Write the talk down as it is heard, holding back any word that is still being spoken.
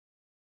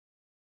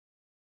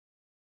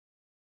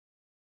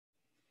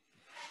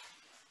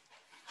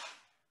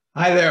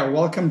Hi there,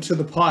 welcome to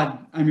the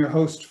pod. I'm your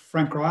host,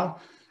 Frank Royal.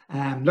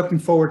 I'm looking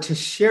forward to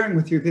sharing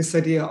with you this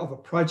idea of a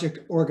project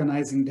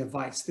organizing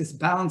device, this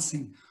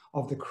balancing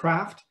of the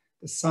craft,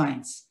 the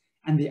science,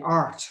 and the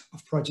art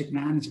of project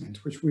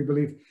management, which we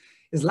believe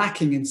is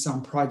lacking in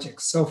some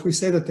projects. So if we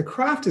say that the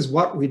craft is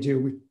what we do,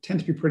 we tend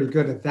to be pretty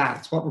good at that.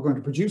 It's what we're going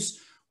to produce,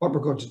 what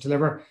we're going to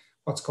deliver,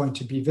 what's going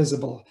to be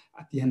visible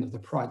at the end of the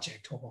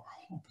project or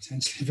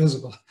potentially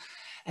visible.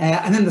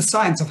 And then the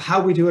science of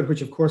how we do it,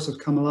 which of course has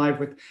come alive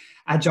with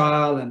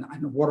Agile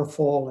and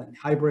Waterfall and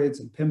hybrids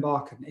and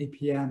PMBOK and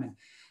APM and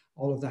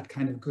all of that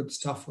kind of good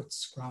stuff with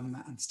Scrum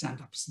and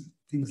stand-ups and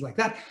things like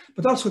that.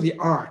 But also the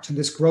art and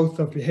this growth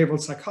of behavioral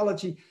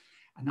psychology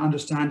and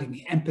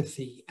understanding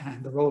empathy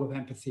and the role of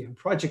empathy in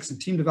projects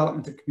and team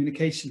development and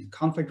communication and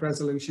conflict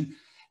resolution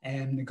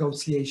and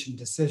negotiation,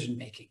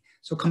 decision-making.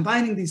 So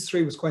combining these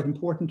three was quite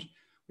important.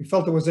 We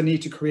felt there was a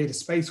need to create a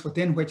space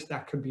within which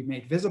that could be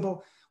made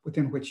visible,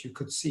 within which you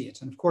could see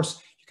it. And of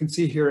course, you can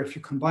see here, if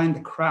you combine the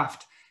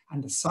craft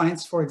and the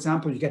science, for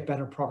example, you get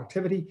better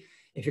productivity.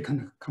 If you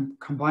can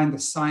combine the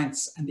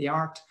science and the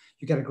art,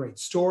 you get a great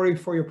story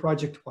for your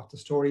project, what the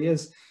story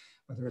is,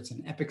 whether it's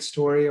an epic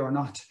story or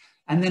not.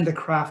 And then the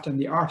craft and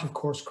the art, of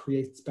course,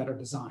 creates better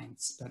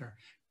designs, better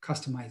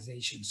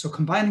customization. So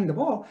combining them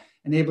all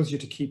enables you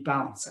to keep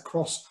balance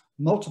across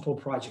multiple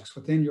projects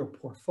within your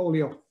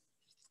portfolio.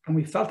 And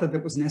we felt that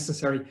it was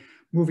necessary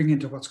moving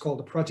into what's called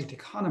the project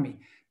economy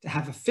to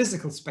have a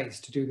physical space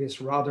to do this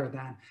rather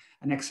than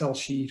an Excel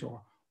sheet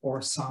or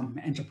some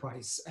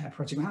enterprise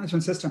project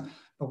management system.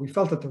 But we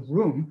felt that the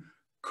room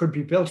could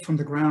be built from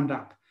the ground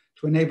up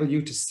to enable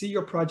you to see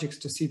your projects,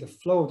 to see the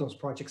flow of those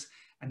projects,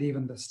 and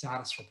even the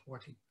status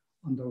reporting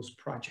on those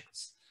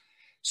projects.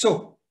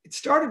 So it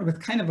started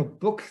with kind of a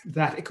book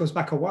that it goes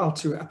back a while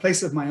to A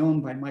Place of My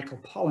Own by Michael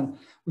Pollan,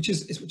 which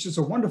is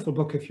a wonderful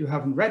book if you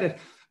haven't read it.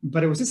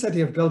 But it was this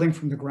idea of building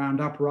from the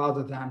ground up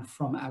rather than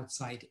from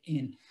outside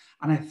in.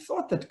 And I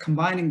thought that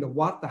combining the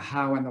what, the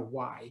how, and the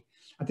why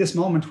at this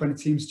moment when it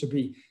seems to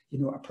be,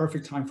 a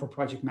perfect time for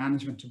project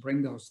management to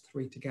bring those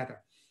three together,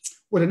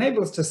 would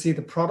enable us to see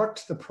the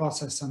product, the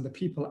process, and the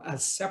people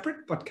as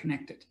separate but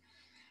connected,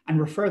 and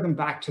refer them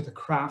back to the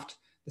craft,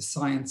 the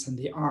science, and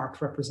the art,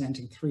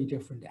 representing three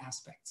different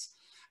aspects.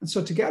 And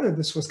so together,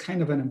 this was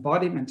kind of an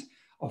embodiment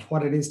of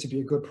what it is to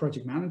be a good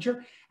project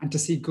manager and to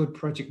see good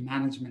project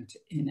management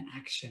in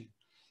action.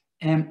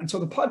 And so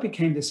the pod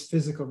became this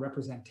physical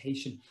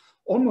representation,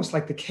 almost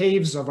like the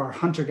caves of our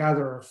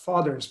hunter-gatherer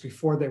fathers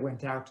before they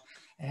went out,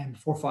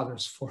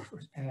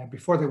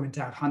 before they went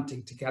out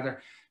hunting together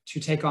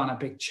to take on a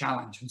big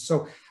challenge. And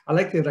so I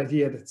like the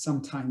idea that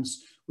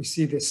sometimes we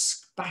see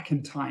this back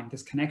in time,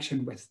 this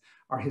connection with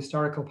our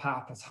historical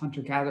path as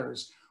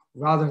hunter-gatherers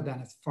rather than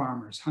as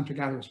farmers.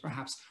 Hunter-gatherers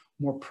perhaps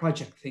more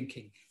project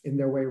thinking in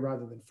their way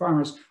rather than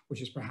farmers,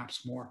 which is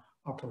perhaps more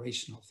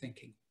operational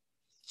thinking.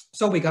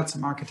 So we got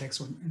some architects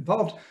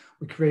involved.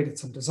 We created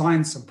some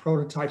designs, some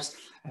prototypes,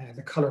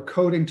 the color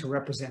coding to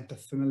represent the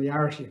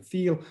familiarity and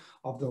feel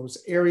of those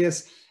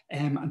areas.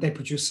 And they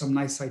produced some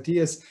nice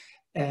ideas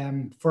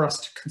for us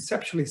to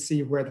conceptually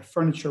see where the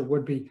furniture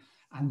would be.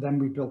 And then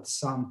we built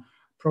some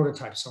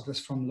prototypes of this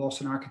from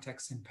Lawson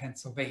Architects in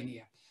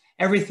Pennsylvania.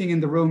 Everything in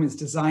the room is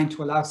designed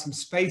to allow some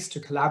space to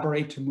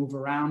collaborate, to move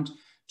around,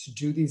 to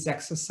do these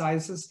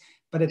exercises,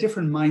 but a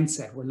different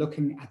mindset. We're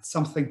looking at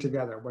something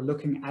together. We're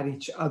looking at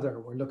each other.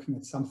 We're looking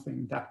at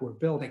something that we're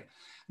building.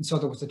 And so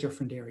there was a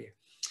different area.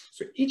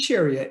 So each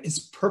area is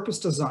purpose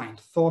designed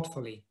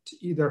thoughtfully to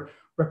either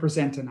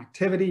represent an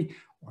activity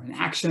or an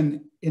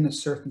action in a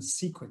certain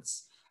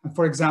sequence. And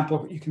for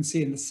example, you can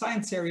see in the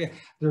science area,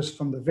 there's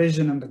from the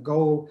vision and the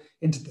goal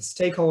into the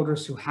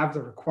stakeholders who have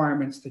the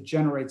requirements that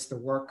generates the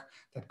work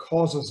that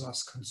causes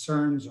us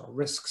concerns or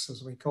risks,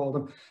 as we call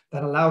them,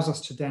 that allows us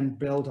to then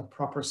build a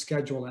proper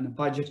schedule and a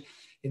budget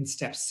in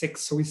step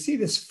 6. So we see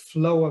this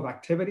flow of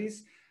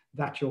activities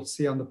that you'll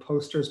see on the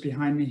posters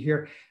behind me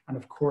here, and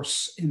of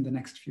course in the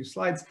next few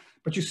slides,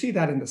 but you see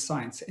that in the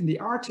science. In the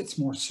art, it's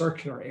more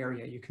circular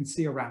area. You can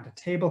see around a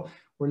table,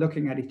 we're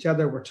looking at each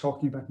other, we're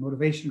talking about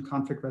motivation,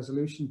 conflict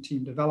resolution,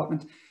 team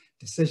development,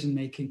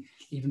 decision-making,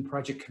 even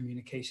project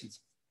communications.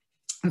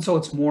 And so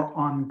it's more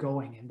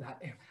ongoing in that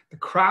area. The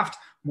craft,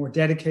 more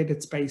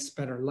dedicated space,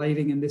 better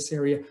lighting in this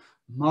area,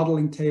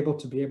 modeling table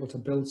to be able to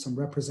build some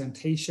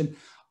representation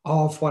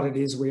of what it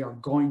is we are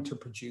going to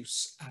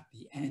produce at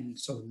the end.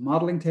 So the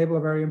modeling table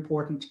are very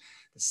important,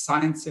 the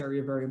science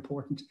area very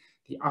important,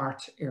 the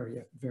art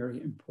area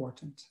very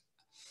important.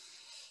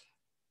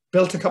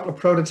 Built a couple of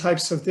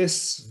prototypes of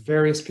this.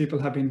 Various people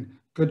have been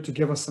good to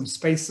give us some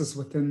spaces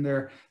within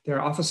their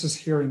offices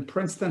here in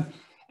Princeton.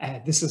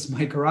 This is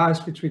my garage,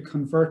 which we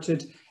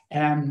converted.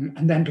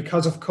 And then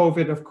because of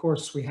COVID, of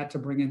course, we had to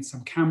bring in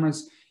some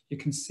cameras. You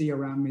can see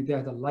around me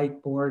there, the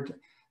light board,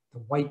 the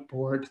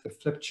whiteboard, the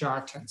flip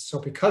chart. And so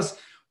because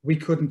we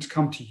couldn't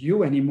come to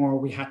you anymore,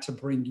 we had to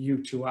bring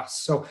you to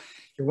us. So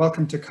you're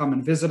welcome to come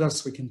and visit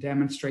us. We can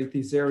demonstrate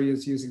these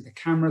areas using the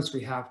cameras.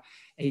 We have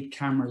 8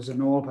 cameras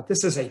in all, but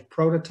this is a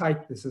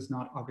prototype. This is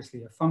not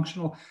obviously a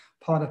functional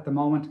pod at the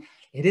moment.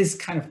 It is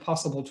kind of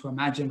possible to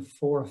imagine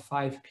 4 or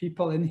 5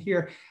 people in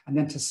here, and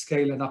then to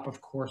scale it up,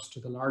 of course, to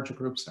the larger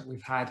groups that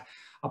we've had,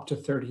 up to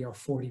 30 or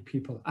 40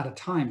 people at a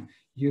time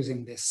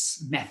using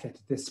this method,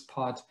 this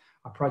pod,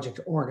 a project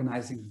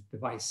organizing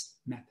device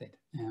method.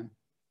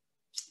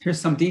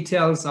 Here's some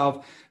details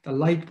of the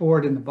light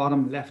board in the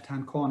bottom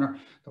left-hand corner,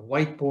 the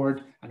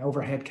whiteboard, an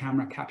overhead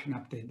camera capturing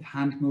up the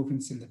hand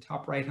movements in the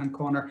top right-hand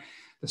corner,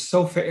 the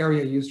sofa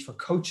area used for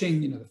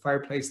coaching, you know, the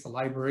fireplace, the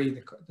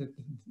library,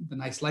 the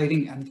nice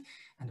lighting, and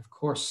of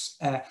course,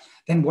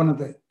 then one of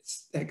the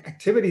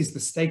activities, the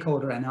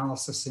stakeholder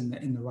analysis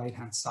in the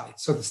right-hand side.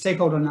 So the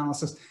stakeholder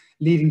analysis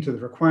leading to the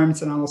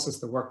requirements analysis,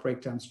 the work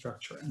breakdown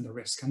structure, and the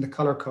risk, and the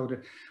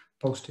color-coded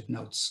post-it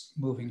notes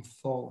moving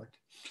forward.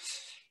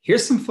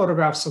 Here's some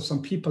photographs of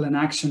some people in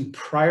action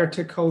prior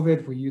to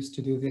COVID. We used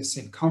to do this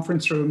in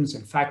conference rooms,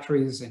 in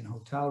factories, in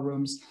hotel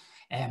rooms.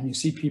 And you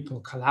see people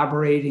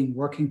collaborating,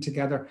 working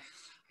together.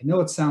 I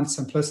know it sounds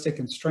simplistic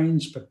and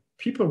strange, but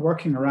people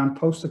working around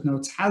post-it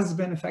notes has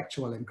been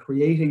effectual in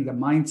creating the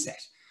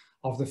mindset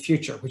of the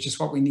future, which is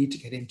what we need to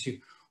get into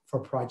for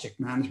project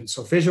management.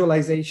 So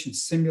visualization,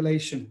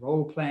 simulation,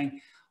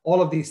 role-playing,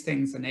 all of these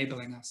things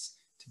enabling us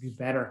to be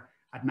better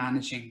at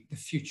managing the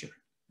future,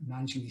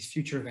 managing these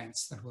future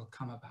events that will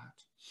come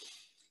about.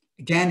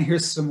 Again,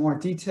 here's some more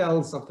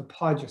details of the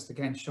pod, just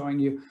again showing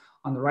you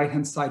on the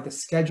right-hand side, the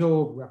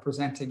schedule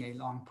representing a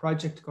long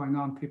project going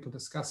on, people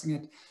discussing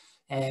it,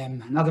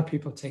 and other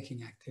people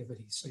taking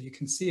activities. So you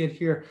can see it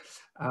here.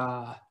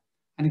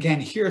 And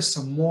again, here's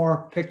some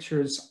more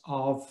pictures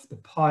of the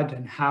pod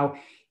and how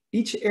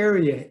each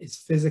area is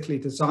physically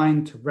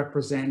designed to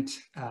represent,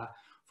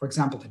 for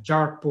example, the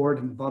dartboard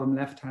in the bottom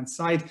left-hand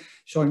side,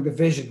 showing the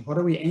vision. What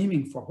are we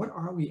aiming for? What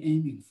are we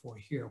aiming for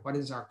here? What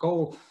is our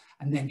goal?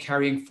 And then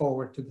carrying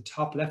forward to the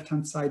top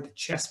left-hand side, the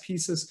chess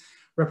pieces,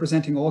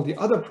 representing all the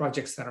other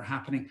projects that are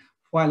happening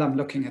while I'm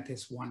looking at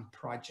this one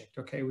project.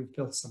 Okay, we've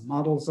built some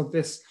models of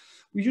this.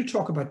 We do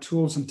talk about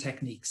tools and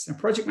techniques, and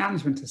project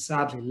management is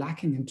sadly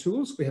lacking in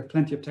tools. We have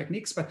plenty of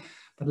techniques, but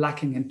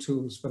lacking in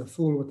tools. But a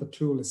fool with a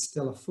tool is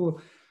still a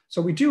fool.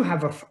 So we do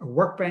have a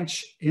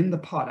workbench in the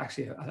pod,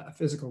 actually a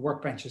physical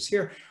workbench is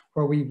here,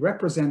 where we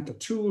represent the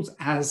tools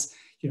as,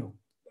 you know,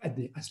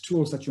 as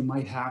tools that you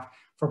might have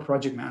for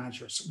project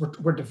managers.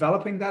 We're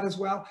developing that as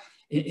well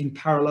in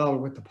parallel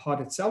with the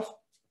pod itself.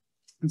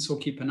 And so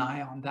keep an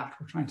eye on that.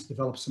 We're trying to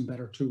develop some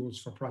better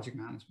tools for project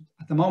management.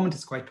 At the moment,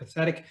 it's quite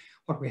pathetic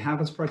what we have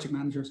as project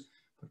managers,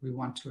 but we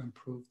want to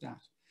improve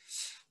that.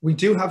 We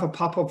do have a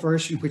pop-up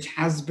version which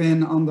has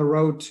been on the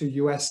road to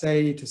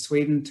USA, to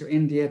Sweden, to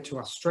India, to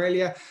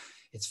Australia.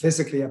 It's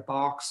physically a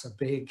box, a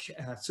big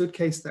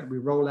suitcase that we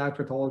roll out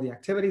with all the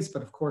activities.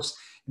 But of course,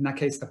 in that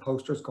case, the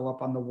posters go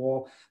up on the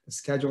wall. The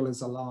schedule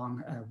is a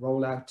long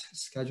rollout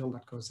schedule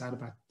that goes out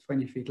about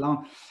 20 feet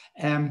long.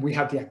 We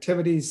have the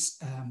activities,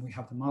 we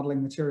have the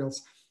modeling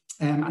materials,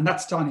 and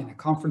that's done in a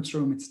conference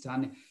room. It's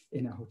done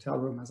in a hotel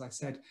room, as I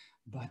said,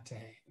 but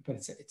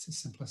it's a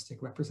simplistic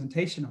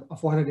representation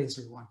of what it is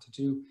we want to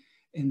do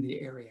in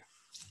the area.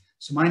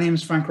 So my name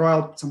is Frank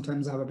Royal.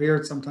 Sometimes I have a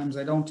beard, sometimes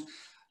I don't.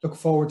 Look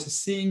forward to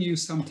seeing you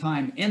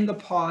sometime in the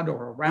pod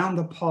or around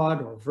the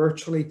pod or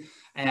virtually.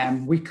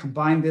 We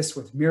combine this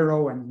with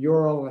Miro and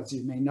Mural, as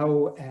you may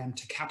know,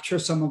 to capture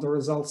some of the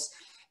results,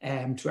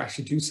 to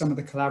actually do some of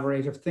the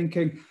collaborative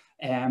thinking.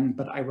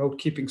 But I wrote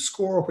Keeping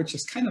Score, which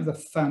is kind of the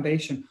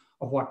foundation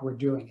of what we're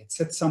doing. It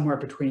sits somewhere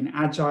between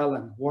Agile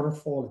and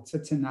Waterfall. It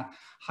sits in that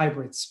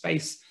hybrid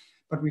space,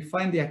 but we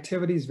find the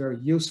activities very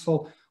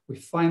useful. We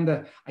find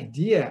the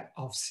idea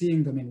of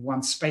seeing them in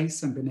one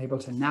space and being able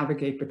to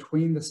navigate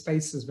between the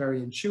spaces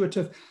very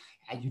intuitive.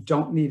 You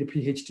don't need a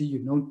PhD. You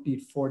don't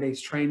need 4 days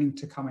training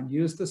to come and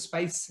use the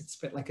space. It's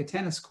a bit like a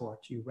tennis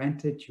court. You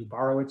rent it, you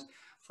borrow it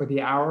for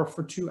the hour,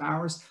 for 2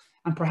 hours.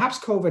 And perhaps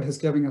COVID has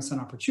given us an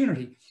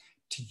opportunity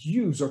to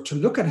use or to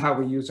look at how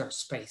we use our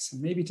space,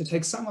 and maybe to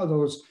take some of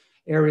those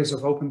areas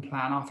of open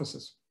plan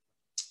offices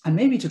and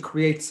maybe to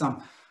create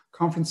some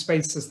conference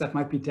spaces that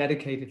might be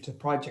dedicated to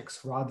projects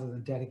rather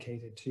than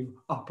dedicated to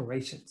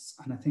operations.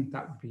 And I think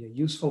that would be a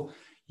useful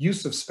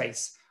use of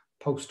space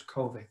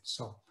post-COVID.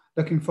 So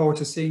looking forward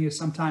to seeing you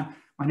sometime.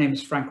 My name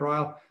is Frank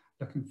Royal.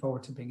 Looking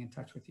forward to being in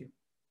touch with you.